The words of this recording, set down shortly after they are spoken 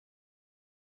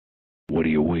What are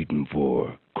you waiting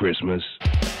for? Christmas?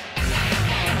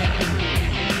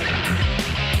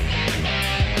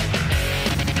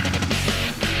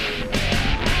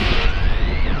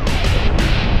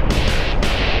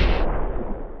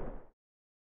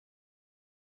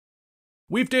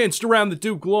 We've danced around the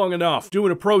Duke long enough,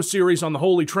 doing a pro series on the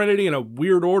Holy Trinity in a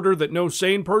weird order that no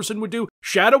sane person would do.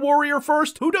 Shadow Warrior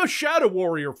first? Who does Shadow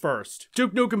Warrior first?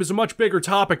 Duke Nukem is a much bigger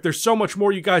topic. There's so much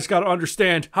more you guys gotta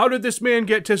understand. How did this man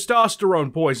get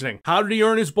testosterone poisoning? How did he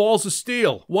earn his balls of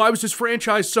steel? Why was his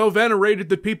franchise so venerated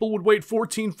that people would wait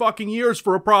 14 fucking years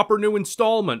for a proper new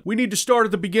installment? We need to start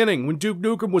at the beginning, when Duke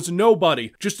Nukem was a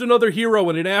nobody. Just another hero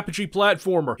in an Apogee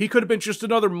platformer. He could have been just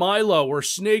another Milo, or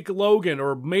Snake Logan,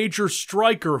 or Major Striker.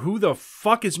 Who the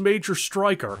fuck is Major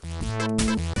Striker?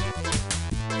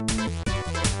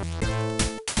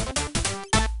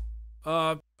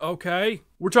 Okay.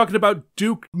 We're talking about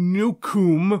Duke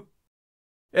Nukem,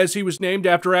 as he was named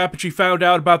after Apogee found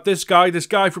out about this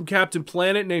guy from Captain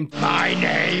Planet named... My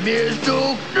name is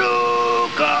Duke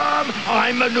Nukem!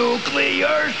 I'm a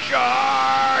nuclear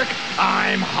shark!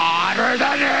 I'm hotter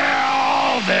than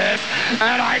Elvis,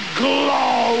 and I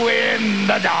glow in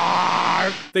the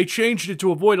dark! They changed it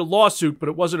to avoid a lawsuit, but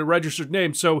it wasn't a registered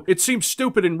name, so it seems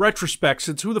stupid in retrospect,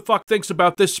 since who the fuck thinks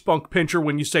about this spunk pincher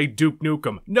when you say Duke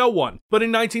Nukem? No one. But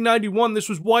in 1991, this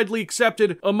was widely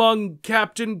accepted among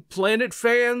Captain Planet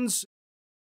fans.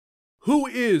 Who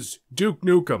is Duke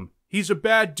Nukem? He's a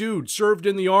bad dude, served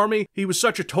in the army. He was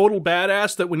such a total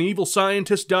badass that when evil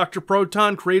scientist Dr.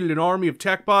 Proton created an army of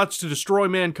tech bots to destroy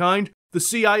mankind, the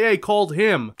CIA called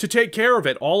him to take care of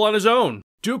it all on his own.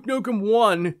 Duke Nukem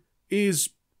 1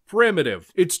 is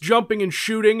primitive. It's jumping and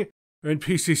shooting and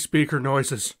PC speaker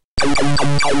noises.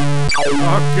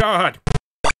 Oh God.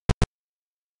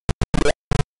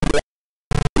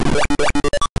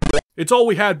 It's all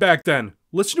we had back then.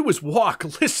 Listen to his walk.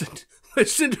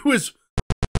 Listen to his...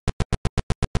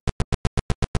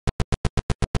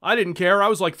 I didn't care. I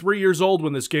was like 3 years old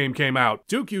when this game came out.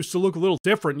 Duke used to look a little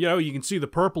different. You know, you can see the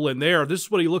purple in there. This is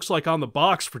what he looks like on the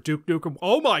box for Duke Nukem.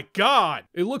 Oh my God!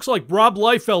 It looks like Rob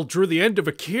Liefeld drew the end of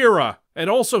Akira. And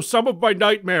also some of my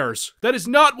nightmares. That is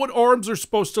not what arms are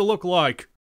supposed to look like.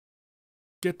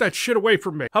 Get that shit away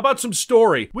from me. How about some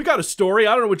story? We got a story.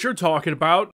 I don't know what you're talking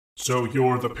about. So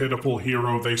you're the pitiful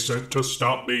hero they sent to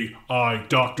stop me. I,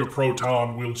 Dr.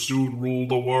 Proton, will soon rule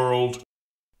the world.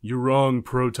 You're wrong,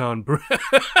 Proton.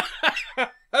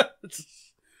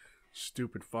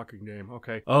 Stupid fucking name.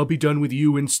 Okay. I'll be done with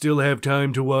you and still have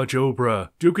time to watch Oprah.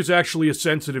 Duke is actually a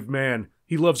sensitive man.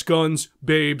 He loves guns,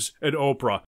 babes, and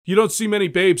Oprah. You don't see many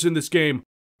babes in this game.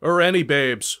 Or any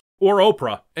babes. Or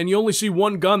Oprah. And you only see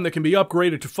one gun that can be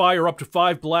upgraded to fire up to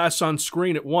 5 blasts on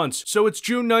screen at once. So it's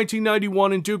June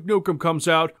 1991 and Duke Nukem comes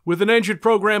out with an engine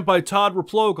programmed by Todd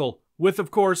Replogle. With,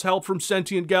 of course, help from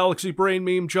Sentient Galaxy Brain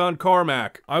meme John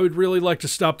Carmack. I would really like to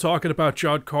stop talking about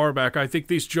John Carmack. I think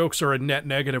these jokes are a net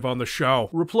negative on the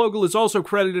show. Replogle is also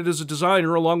credited as a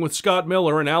designer along with Scott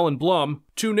Miller and Alan Blum,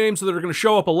 two names that are going to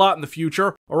show up a lot in the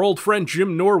future. Our old friend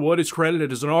Jim Norwood is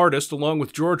credited as an artist along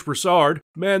with George Broussard.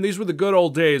 Man, these were the good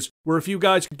old days where a few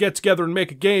guys could get together and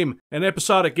make a game, and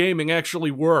episodic gaming actually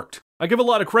worked. I give a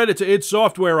lot of credit to id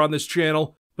Software on this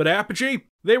channel, but Apogee?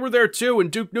 They were there too, and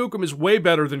Duke Nukem is way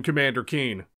better than Commander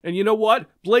Keen. And you know what?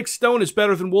 Blake Stone is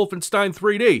better than Wolfenstein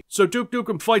 3D. So Duke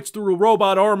Nukem fights through a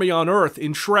robot army on Earth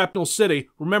in Shrapnel City.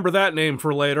 Remember that name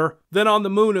for later. Then on the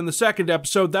moon in the second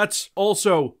episode, that's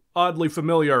also oddly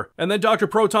familiar. And then Dr.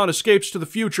 Proton escapes to the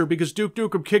future because Duke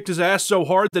Nukem kicked his ass so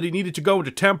hard that he needed to go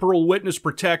into temporal witness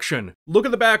protection. Look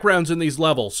at the backgrounds in these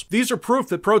levels. These are proof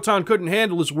that Proton couldn't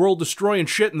handle his world-destroying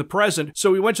shit in the present,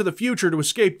 so he went to the future to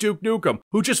escape Duke Nukem,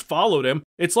 who just followed him.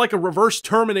 It's like a reverse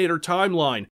Terminator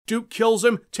timeline. Duke kills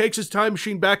him, takes his time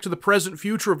machine back to the present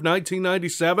future of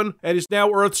 1997, and is now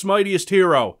Earth's mightiest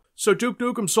hero. So Duke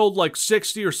Nukem sold like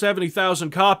 60 or 70,000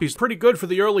 copies, pretty good for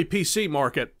the early PC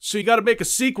market. So you gotta make a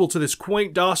sequel to this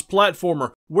quaint DOS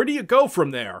platformer. Where do you go from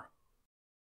there?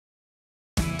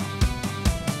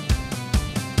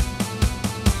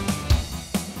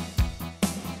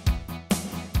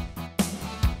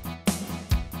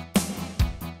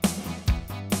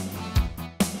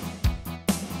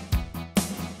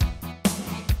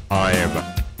 I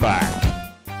am back.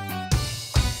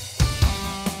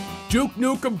 Duke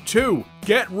Nukem 2.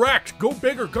 Get wrecked. Go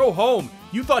big or go home.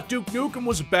 You thought Duke Nukem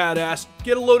was a badass.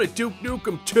 Get a load of Duke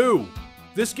Nukem 2.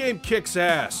 This game kicks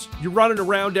ass. You're running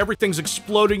around, everything's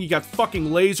exploding, you got fucking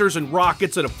lasers and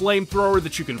rockets and a flamethrower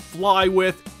that you can fly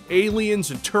with, aliens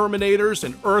and Terminators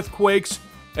and earthquakes,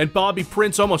 and Bobby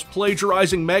Prince almost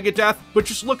plagiarizing Megadeth. But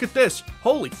just look at this.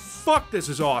 Holy fuck, this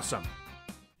is awesome.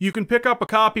 You can pick up a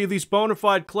copy of these bona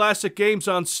fide classic games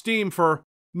on Steam for...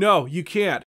 No, you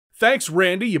can't. Thanks,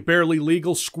 Randy, you barely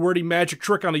legal squirty magic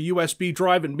trick on a USB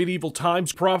drive in medieval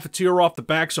times, profiteer off the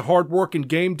backs of hard-working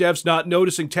game devs not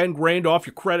noticing 10 grand off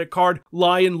your credit card,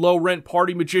 lying, low-rent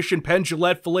party magician, Penn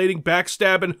Jillette filleting,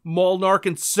 backstabbing, mall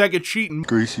narking, Sega cheating.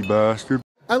 Greasy bastard.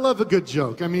 I love a good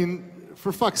joke. I mean,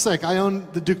 for fuck's sake, I own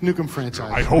the Duke Nukem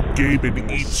franchise. I hope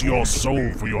Gaben eats your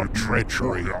soul for your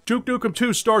treachery. Duke Nukem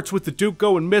 2 starts with the Duke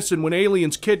going missing when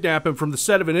aliens kidnap him from the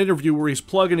set of an interview where he's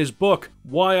plugging his book,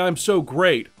 Why I'm So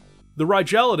Great. The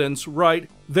Rigeladons, right,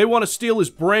 they want to steal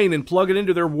his brain and plug it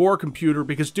into their war computer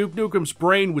because Duke Nukem's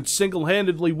brain would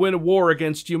single-handedly win a war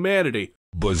against humanity.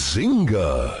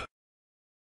 Bazinga!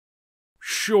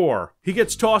 Sure. He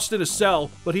gets tossed in a cell,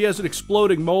 but he has an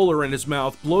exploding molar in his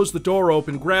mouth, blows the door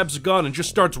open, grabs a gun, and just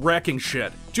starts wrecking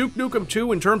shit. Duke Nukem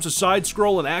 2, in terms of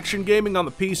side-scroll and action gaming on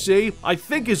the PC, I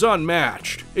think is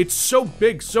unmatched. It's so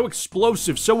big, so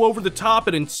explosive, so over-the-top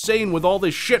and insane with all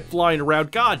this shit flying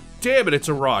around. God damn it, it's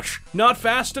a rush. Not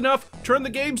fast enough? Turn the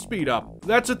game speed up.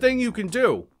 That's a thing you can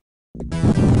do.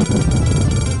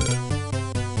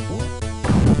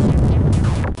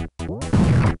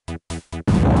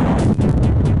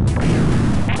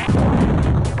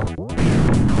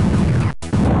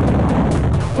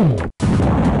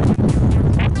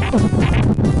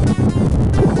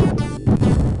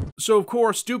 So of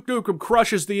course, Duke Nukem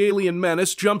crushes the alien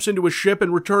menace, jumps into a ship,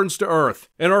 and returns to Earth.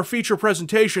 And our feature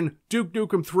presentation, Duke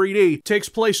Nukem 3D, takes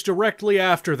place directly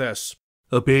after this.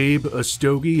 A babe, a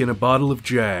stogie, and a bottle of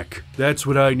Jack. That's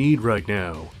what I need right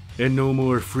now. And no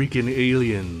more freaking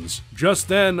aliens. Just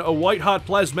then, a white-hot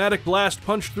plasmatic blast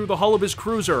punched through the hull of his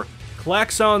cruiser.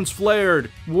 Klaxons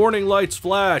flared, warning lights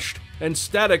flashed, and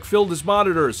static filled his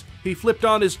monitors. He flipped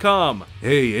on his comm.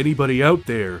 Hey, anybody out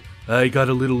there? I got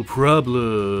a little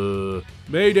problem.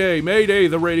 Mayday, mayday,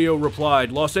 the radio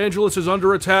replied. Los Angeles is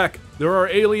under attack. There are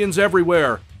aliens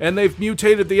everywhere, and they've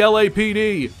mutated the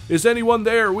LAPD. Is anyone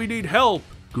there? We need help.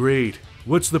 Great.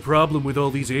 What's the problem with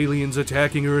all these aliens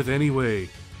attacking Earth anyway?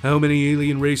 How many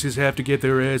alien races have to get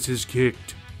their asses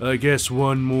kicked? I guess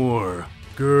one more.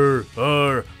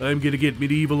 I'm gonna get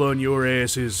medieval on your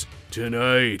asses.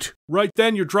 Tonight. Right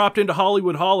then, you're dropped into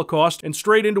Hollywood Holocaust and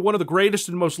straight into one of the greatest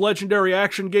and most legendary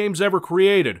action games ever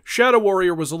created. Shadow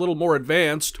Warrior was a little more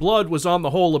advanced, Blood was on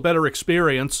the whole a better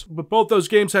experience, but both those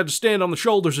games had to stand on the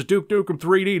shoulders of Duke Nukem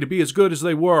 3D to be as good as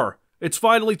they were. It's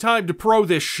finally time to pro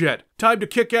this shit. Time to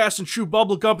kick ass and chew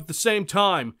bubblegum at the same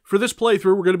time. For this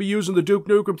playthrough, we're going to be using the Duke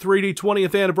Nukem 3D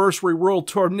 20th Anniversary World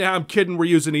Tour. Nah, I'm kidding, we're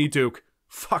using E-Duke.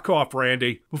 Fuck off,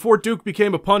 Randy. Before Duke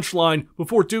became a punchline,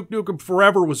 before Duke Nukem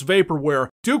Forever was vaporware,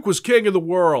 Duke was king of the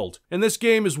world. And this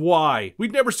game is why.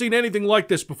 We'd never seen anything like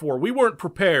this before. We weren't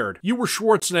prepared. You were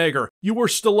Schwarzenegger. You were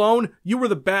Stallone. You were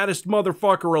the baddest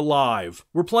motherfucker alive.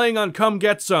 We're playing on Come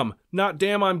Get Some. Not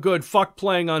Damn I'm Good. Fuck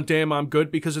playing on Damn I'm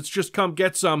Good because it's just Come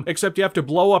Get Some, except you have to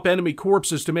blow up enemy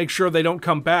corpses to make sure they don't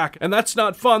come back. And that's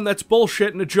not fun. That's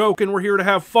bullshit and a joke, and we're here to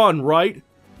have fun, right?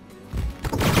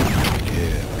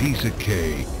 Piece of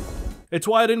cake. It's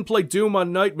why I didn't play Doom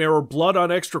on Nightmare or Blood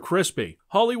on Extra Crispy.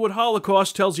 Hollywood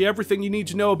Holocaust tells you everything you need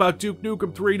to know about Duke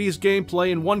Nukem 3D's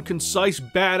gameplay in one concise,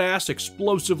 badass,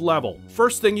 explosive level.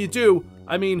 First thing you do,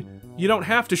 you don't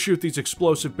have to shoot these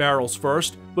explosive barrels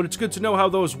first, but it's good to know how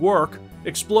those work.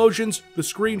 Explosions, the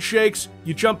screen shakes,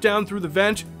 you jump down through the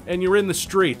vent, and you're in the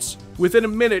streets. Within a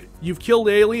minute, you've killed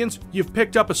aliens, you've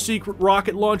picked up a secret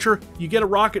rocket launcher. You get a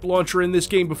rocket launcher in this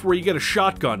game before you get a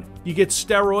shotgun. You get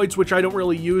steroids, which I don't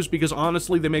really use because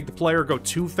honestly they make the player go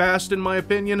too fast in my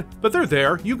opinion. But they're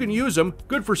there, you can use them,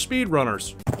 good for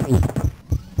speedrunners.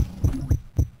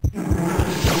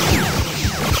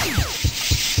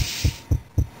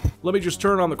 Let me just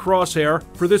turn on the crosshair.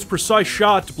 For this precise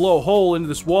shot to blow a hole into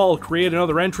this wall, create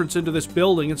another entrance into this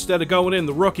building instead of going in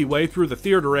the rookie way through the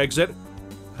theater exit.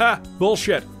 Ha!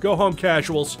 Bullshit. Go home,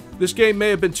 casuals. This game may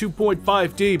have been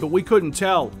 2.5D, but we couldn't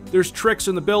tell. There's tricks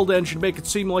in the build engine to make it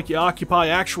seem like you occupy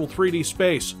actual 3D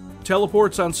space.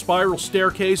 Teleports on spiral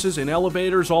staircases, in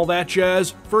elevators, all that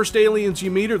jazz. First aliens you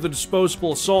meet are the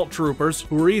disposable assault troopers,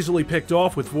 who are easily picked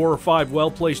off with 4 or 5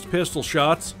 well-placed pistol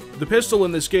shots. The pistol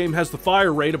in this game has the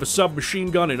fire rate of a submachine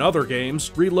gun in other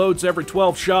games, reloads every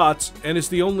 12 shots, and is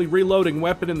the only reloading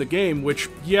weapon in the game, which,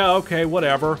 yeah, okay,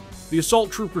 whatever. The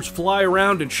assault troopers fly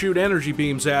around and shoot energy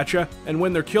beams at you, and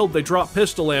when they're killed they drop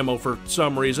pistol ammo for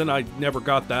some reason. I never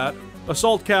got that.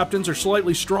 Assault captains are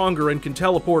slightly stronger and can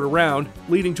teleport around,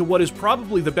 leading to what is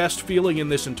probably the best feeling in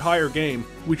this entire game,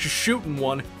 which is shooting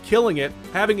one, killing it,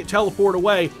 having it teleport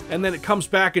away, and then it comes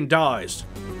back and dies.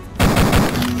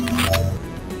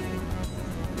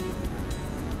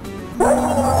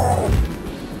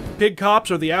 Pig cops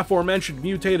are the aforementioned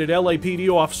mutated LAPD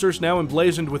officers now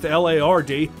emblazoned with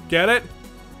LARD. Get it?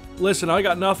 Listen, I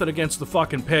got nothing against the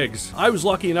fucking pigs. I was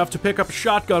lucky enough to pick up a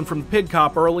shotgun from the pig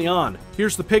cop early on.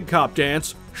 Here's the pig cop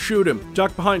dance. Shoot him,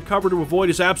 duck behind cover to avoid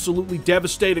his absolutely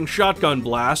devastating shotgun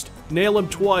blast, nail him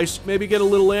twice, maybe get a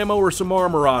little ammo or some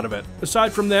armor out of it.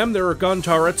 Aside from them, there are gun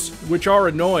turrets, which are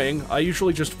annoying. I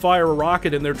usually just fire a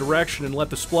rocket in their direction and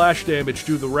let the splash damage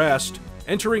do the rest.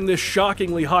 Entering this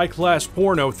shockingly high-class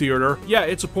porno theater. Yeah,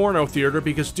 it's a porno theater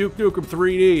because Duke Nukem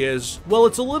 3D is, well,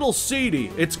 it's a little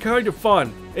seedy. It's kind of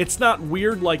fun. It's not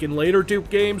weird like in later Duke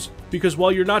games, because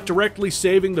while you're not directly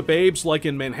saving the babes like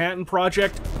in Manhattan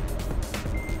Project,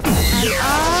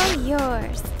 I'm all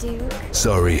yours, Duke.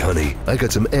 Sorry, honey. I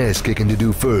got some ass kicking to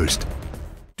do first.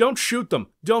 don't shoot them.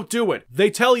 Don't do it. They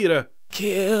tell you to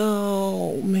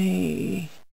kill me.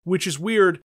 Which is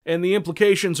weird, and the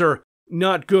implications are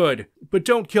not good. But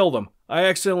don't kill them. I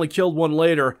accidentally killed one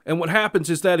later, and what happens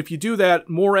is that if you do that,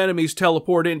 more enemies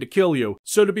teleport in to kill you.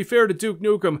 So to be fair to Duke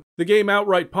Nukem, the game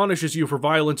outright punishes you for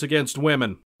violence against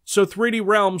women. So 3D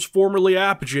Realms, formerly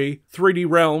Apogee, 3D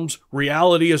Realms,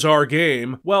 reality is our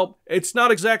game, well, it's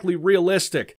not exactly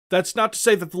realistic. That's not to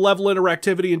say that the level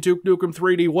interactivity in Duke Nukem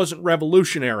 3D wasn't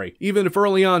revolutionary, even if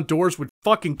early on doors would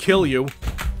fucking kill you.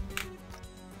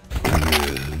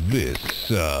 This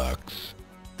sucks.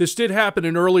 This did happen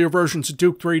in earlier versions of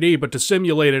Duke 3D, but to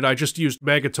simulate it, I just used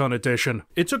Megaton Edition.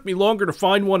 It took me longer to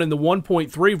find one in the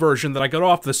 1.3 version that I got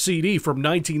off the CD from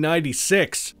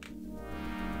 1996.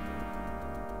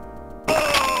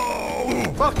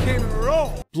 Fucking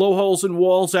roll! Blow holes in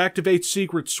walls, activate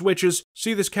secret switches.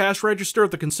 See this cash register at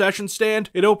the concession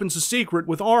stand? It opens a secret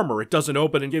with armor. It doesn't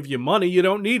open and give you money. You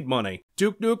don't need money.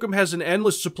 Duke Nukem has an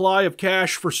endless supply of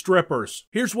cash for strippers.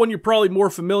 Here's one you're probably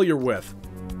more familiar with.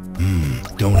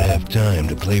 Don't have time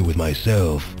to play with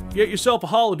myself. Get yourself a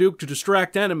holoduke to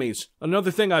distract enemies. Another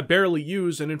thing I barely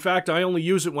use, and in fact I only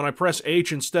use it when I press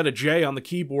H instead of J on the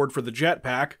keyboard for the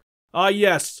jetpack. Ah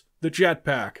yes, the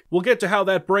jetpack. We'll get to how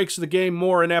that breaks the game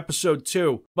more in episode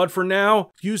 2. But for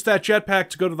now, use that jetpack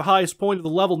to go to the highest point of the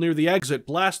level near the exit,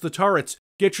 blast the turrets,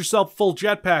 get yourself full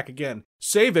jetpack again.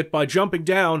 Save it by jumping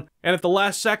down, and at the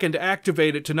last second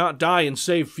activate it to not die and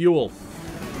save fuel.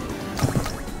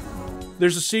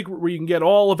 There's a secret where you can get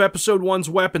all of Episode 1's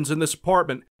weapons in this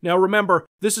apartment. Now remember,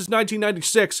 this is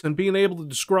 1996, and being able to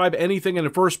describe anything in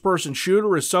a first-person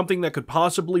shooter is something that could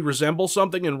possibly resemble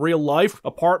something in real life.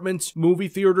 Apartments, movie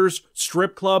theaters,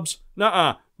 strip clubs.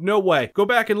 Nuh-uh. No way. Go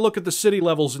back and look at the city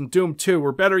levels in Doom 2,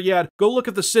 or better yet, go look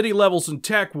at the city levels in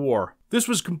Tech War. This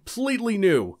was completely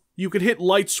new. You could hit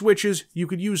light switches, you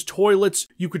could use toilets,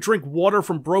 you could drink water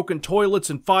from broken toilets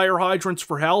and fire hydrants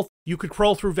for health, you could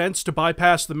crawl through vents to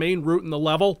bypass the main route in the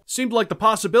level. Seemed like the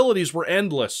possibilities were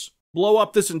endless. Blow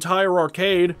up this entire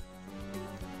arcade.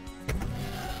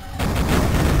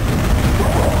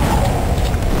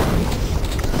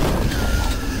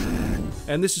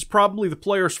 And this is probably the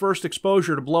player's first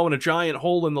exposure to blowing a giant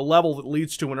hole in the level that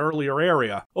leads to an earlier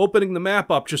area, opening the map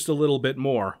up just a little bit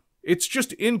more. It's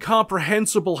just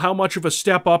incomprehensible how much of a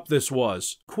step up this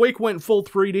was. Quake went full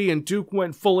 3D and Duke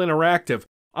went full interactive.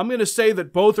 I'm gonna say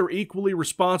that both are equally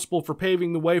responsible for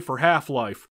paving the way for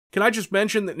Half-Life. Can I just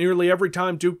mention that nearly every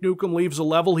time Duke Nukem leaves a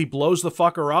level, he blows the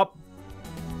fucker up?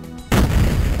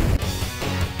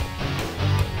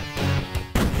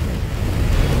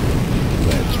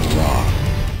 Let's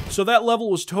rock. So that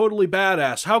level was totally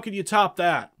badass. How could you top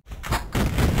that?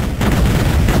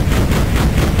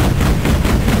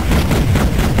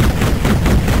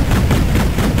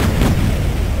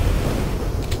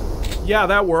 Yeah,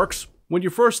 that works. When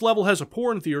your first level has a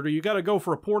porn theater, you gotta go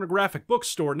for a pornographic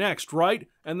bookstore next, right?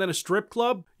 And then a strip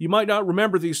club? You might not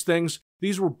remember these things.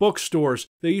 These were bookstores.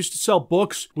 They used to sell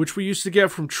books, which we used to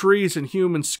get from trees and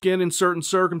human skin in certain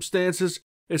circumstances.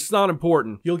 It's not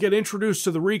important. You'll get introduced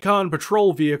to the recon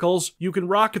patrol vehicles. You can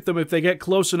rocket them if they get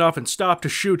close enough and stop to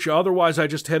shoot you, otherwise I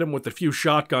just hit them with a few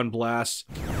shotgun blasts.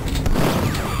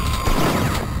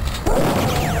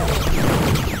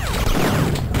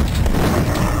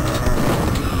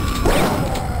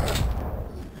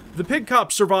 The pig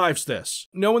cop survives this.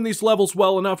 Knowing these levels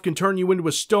well enough can turn you into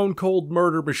a stone-cold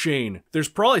murder machine. There's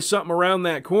probably something around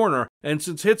that corner, and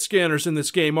since hit scanners in this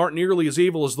game aren't nearly as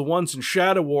evil as the ones in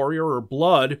Shadow Warrior or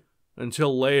Blood,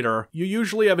 until later, you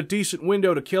usually have a decent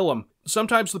window to kill them.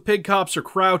 Sometimes the pig cops are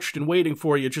crouched and waiting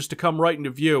for you just to come right into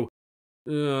view.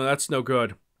 That's no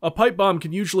good. A pipe bomb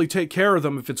can usually take care of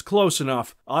them if it's close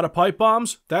enough. Out of pipe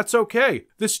bombs? That's okay.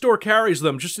 This store carries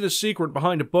them just in a secret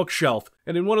behind a bookshelf,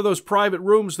 and in one of those private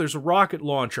rooms there's a rocket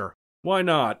launcher. Why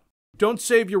not? Don't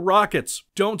save your rockets.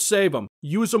 Don't save them.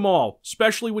 Use them all,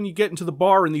 especially when you get into the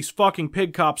bar and these fucking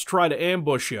pig cops try to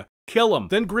ambush you. Kill them,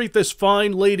 then greet this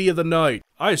fine lady of the night.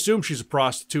 I assume she's a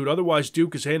prostitute, otherwise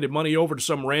Duke has handed money over to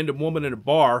some random woman in a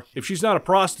bar. If she's not a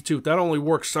prostitute, that only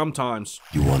works sometimes.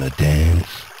 You wanna dance?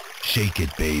 Shake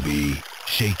it, baby.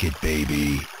 Shake it,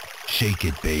 baby. Shake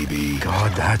it, baby.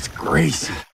 God, that's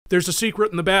crazy. There's a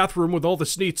secret in the bathroom with all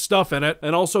this neat stuff in it,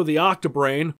 and also the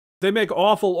Octobrain. They make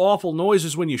awful, awful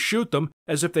noises when you shoot them,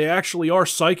 as if they actually are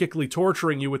psychically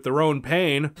torturing you with their own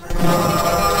pain.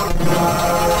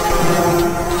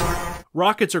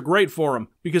 Rockets are great for them,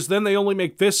 because then they only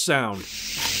make this sound.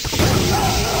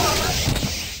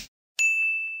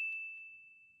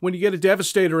 When you get a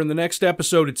Devastator in the next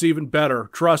episode, it's even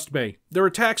better, trust me. Their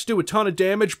attacks do a ton of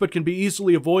damage, but can be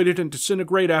easily avoided and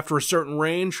disintegrate after a certain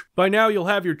range. By now you'll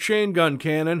have your chain gun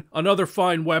cannon, another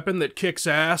fine weapon that kicks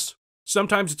ass.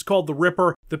 Sometimes it's called the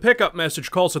Ripper. The pickup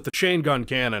message calls it the chain gun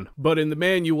cannon, but in the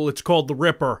manual it's called the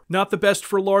Ripper. Not the best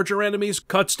for larger enemies,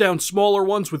 cuts down smaller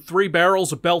ones with 3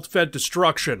 barrels of belt-fed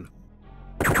destruction.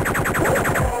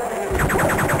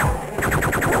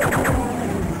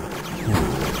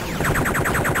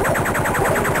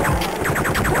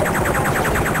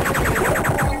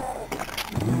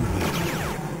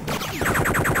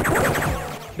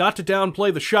 Not to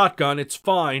downplay the shotgun, it's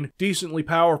fine, decently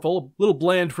powerful, a little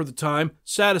bland for the time,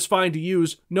 satisfying to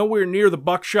use, nowhere near the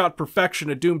buckshot perfection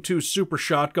of Doom 2's Super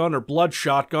Shotgun or Blood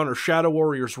Shotgun or Shadow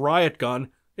Warrior's Riot Gun.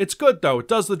 It's good though, it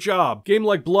does the job. Game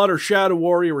like Blood or Shadow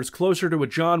Warrior is closer to a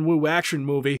John Woo action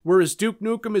movie, whereas Duke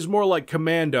Nukem is more like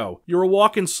Commando. You're a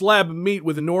walking slab of meat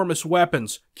with enormous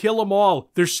weapons. Kill them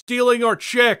all, they're stealing our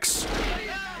chicks!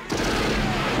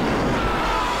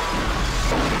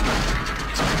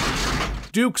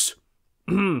 Duke's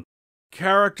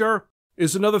character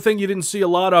is another thing you didn't see a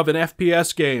lot of in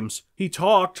FPS games. He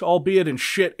talked, albeit in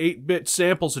shit 8-bit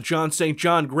samples of John St.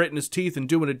 John gritting his teeth and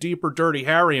doing a deeper Dirty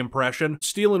Harry impression,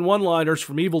 stealing one-liners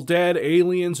from Evil Dead,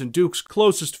 Aliens, and Duke's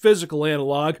closest physical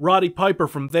analog, Roddy Piper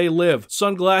from They Live,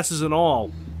 sunglasses and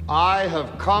all. I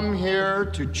have come here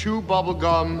to chew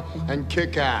bubblegum and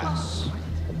kick ass.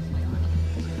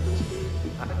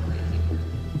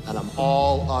 And I'm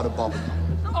all out of bubblegum.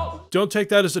 Don't take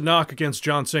that as a knock against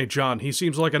John St. John. He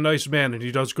seems like a nice man and he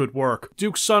does good work.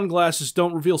 Duke's sunglasses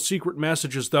don't reveal secret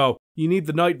messages though. You need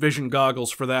the night vision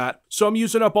goggles for that. So I'm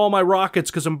using up all my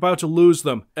rockets because I'm about to lose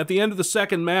them. At the end of the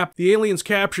second map, the aliens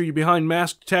capture you behind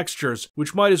masked textures,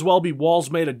 which might as well be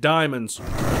walls made of diamonds.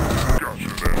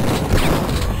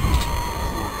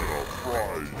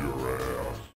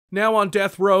 Now on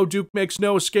death row, Duke makes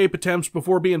no escape attempts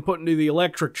before being put into the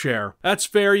electric chair. That's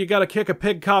fair, you gotta kick a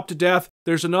pig cop to death.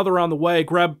 There's another on the way,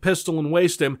 grab a pistol and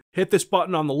waste him. Hit this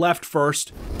button on the left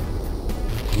first.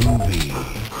 Movie.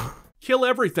 Kill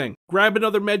everything. Grab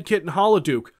another medkit and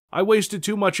Holoduke. I wasted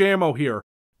too much ammo here.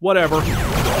 Whatever.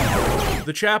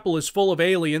 The chapel is full of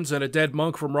aliens and a dead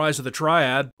monk from Rise of the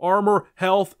Triad. Armor,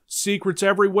 health, secrets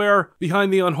everywhere.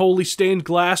 Behind the unholy stained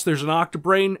glass there's an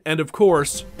Octobrain, and of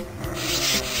course...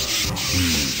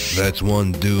 That's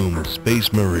one doomed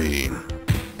Space Marine.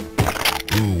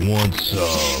 Who wants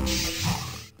some?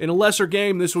 In a lesser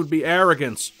game, this would be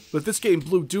arrogance, but this game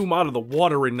blew Doom out of the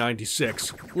water in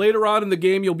 '96. Later on in the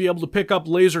game, you'll be able to pick up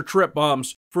laser trip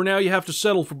bombs. For now, you have to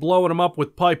settle for blowing them up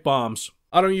with pipe bombs.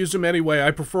 I don't use them anyway,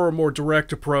 I prefer a more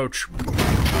direct approach.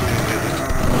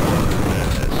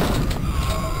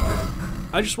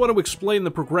 I just want to explain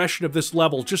the progression of this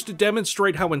level, just to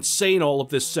demonstrate how insane all of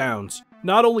this sounds.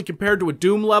 Not only compared to a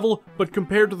Doom level, but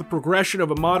compared to the progression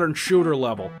of a modern shooter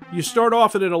level. You start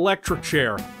off in an electric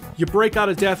chair. You break out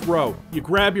of death row. You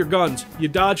grab your guns. You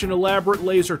dodge an elaborate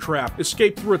laser trap.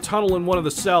 Escape through a tunnel in one of the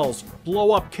cells.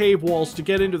 Blow up cave walls to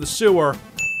get into the sewer.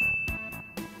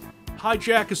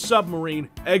 Hijack a submarine.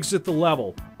 Exit the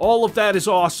level. All of that is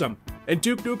awesome. And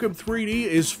Duke Nukem 3D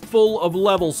is full of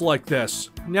levels like this.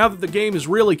 Now that the game is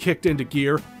really kicked into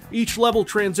gear, each level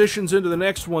transitions into the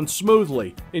next one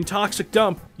smoothly. In Toxic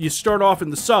Dump, you start off in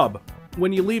the sub.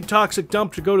 When you leave Toxic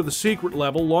Dump to go to the secret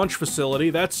level, Launch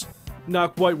Facility, that's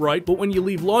not quite right, but when you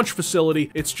leave Launch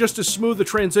Facility, it's just as smooth a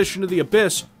transition to the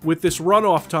Abyss with this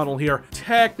runoff tunnel here.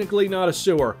 Technically not a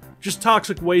sewer, just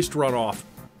toxic waste runoff.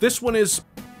 This one is...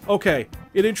 okay,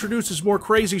 it introduces more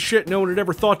crazy shit no one had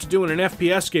ever thought to do in an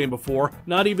FPS game before,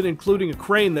 not even including a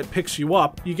crane that picks you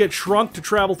up. You get shrunk to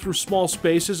travel through small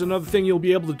spaces, another thing you'll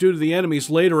be able to do to the enemies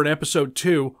later in Episode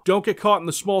 2. Don't get caught in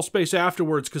the small space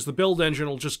afterwards, because the build engine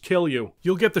will just kill you.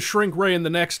 You'll get the shrink ray in the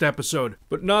next episode,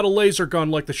 but not a laser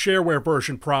gun like the shareware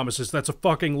version promises, that's a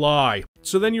fucking lie.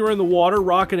 So then you're in the water,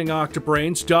 rocketing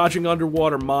Octobrains, dodging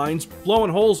underwater mines,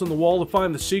 blowing holes in the wall to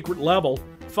find the secret level.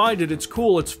 Find it, it's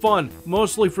cool, it's fun.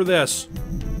 Mostly for this.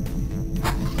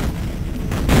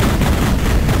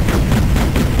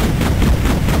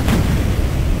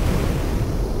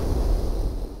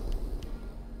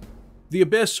 The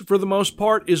Abyss, for the most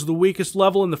part, is the weakest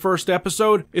level in the first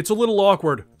episode. It's a little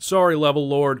awkward. Sorry, Level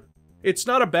Lord. It's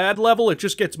not a bad level, it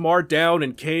just gets marred down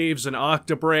in caves and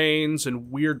octobrains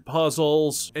and weird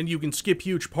puzzles, and you can skip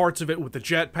huge parts of it with the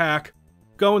jetpack.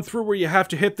 Going through where you have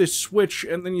to hit this switch,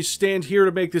 and then you stand here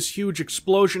to make this huge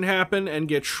explosion happen and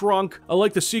get shrunk. I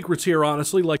like the secrets here,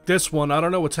 honestly, like this one. I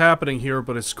don't know what's happening here,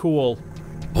 but it's cool.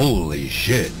 Holy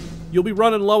shit. You'll be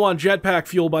running low on jetpack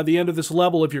fuel by the end of this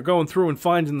level if you're going through and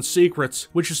finding the secrets,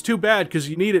 which is too bad because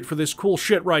you need it for this cool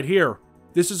shit right here.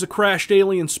 This is a crashed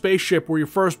alien spaceship where your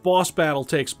first boss battle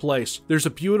takes place. There's a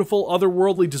beautiful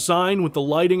otherworldly design with the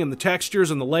lighting and the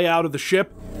textures and the layout of the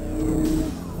ship.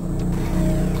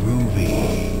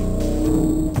 Groovy.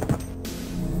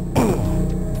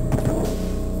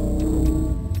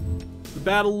 The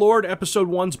Battle Lord, Episode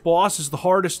 1's boss, is the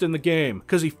hardest in the game,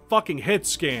 because he fucking hit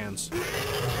scans.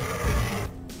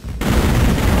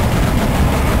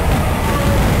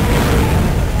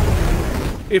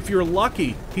 If you're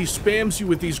lucky, he spams you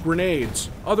with these grenades.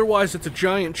 Otherwise, it's a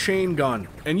giant chain gun.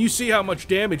 And you see how much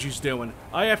damage he's doing.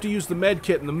 I have to use the med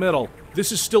kit in the middle.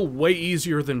 This is still way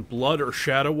easier than Blood or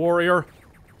Shadow Warrior.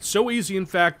 So easy, in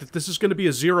fact, that this is going to be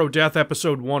a zero death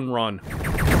Episode 1 run.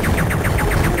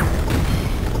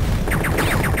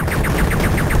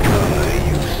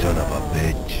 You son of a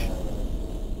bitch.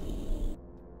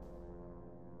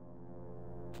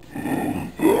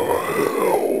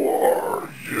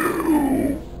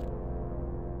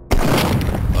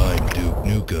 I'm Duke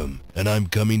Nukem, and I'm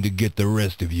coming to get the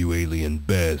rest of you alien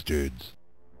bastards.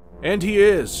 And he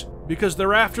is, because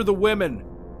they're after the women.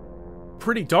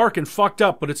 Pretty dark and fucked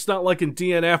up, but it's not like in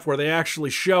DNF where they actually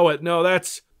show it. No,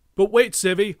 that's... But wait,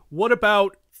 Civvie, what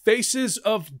about Faces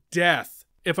of Death?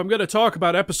 If I'm gonna talk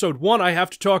about Episode 1, I have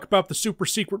to talk about the super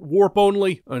secret warp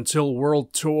only, until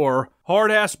World Tour,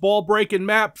 hard-ass ball-breaking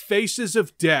map, Faces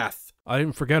of Death. I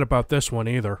didn't forget about this one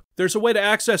either. There's a way to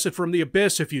access it from the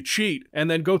Abyss if you cheat,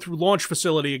 and then go through Launch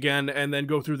Facility again, and then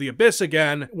go through the Abyss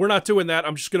again. We're not doing that,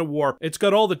 I'm just gonna warp. It's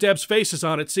got all the Deb's faces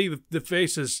on it, see the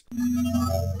faces.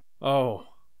 Oh,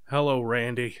 hello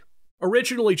Randy.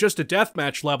 Originally just a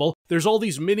deathmatch level, there's all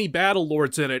these mini battle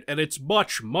lords in it, and it's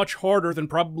much, much harder than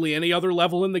probably any other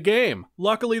level in the game.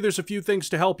 Luckily there's a few things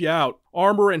to help you out.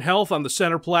 Armor and health on the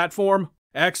center platform,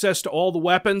 access to all the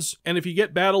weapons, and if you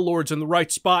get battle lords in the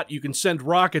right spot, you can send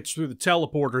rockets through the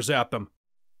teleporters at them.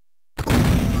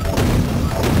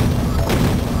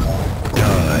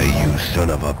 Die, you son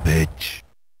of a bitch.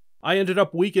 I ended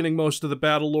up weakening most of the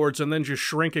battle lords and then just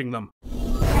shrinking them.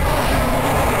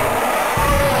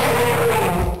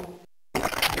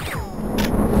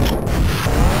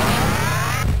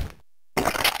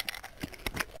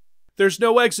 There's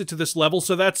no exit to this level,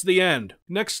 so that's the end.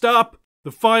 Next stop,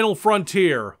 the final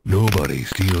frontier. Nobody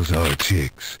steals our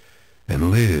chicks and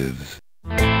lives.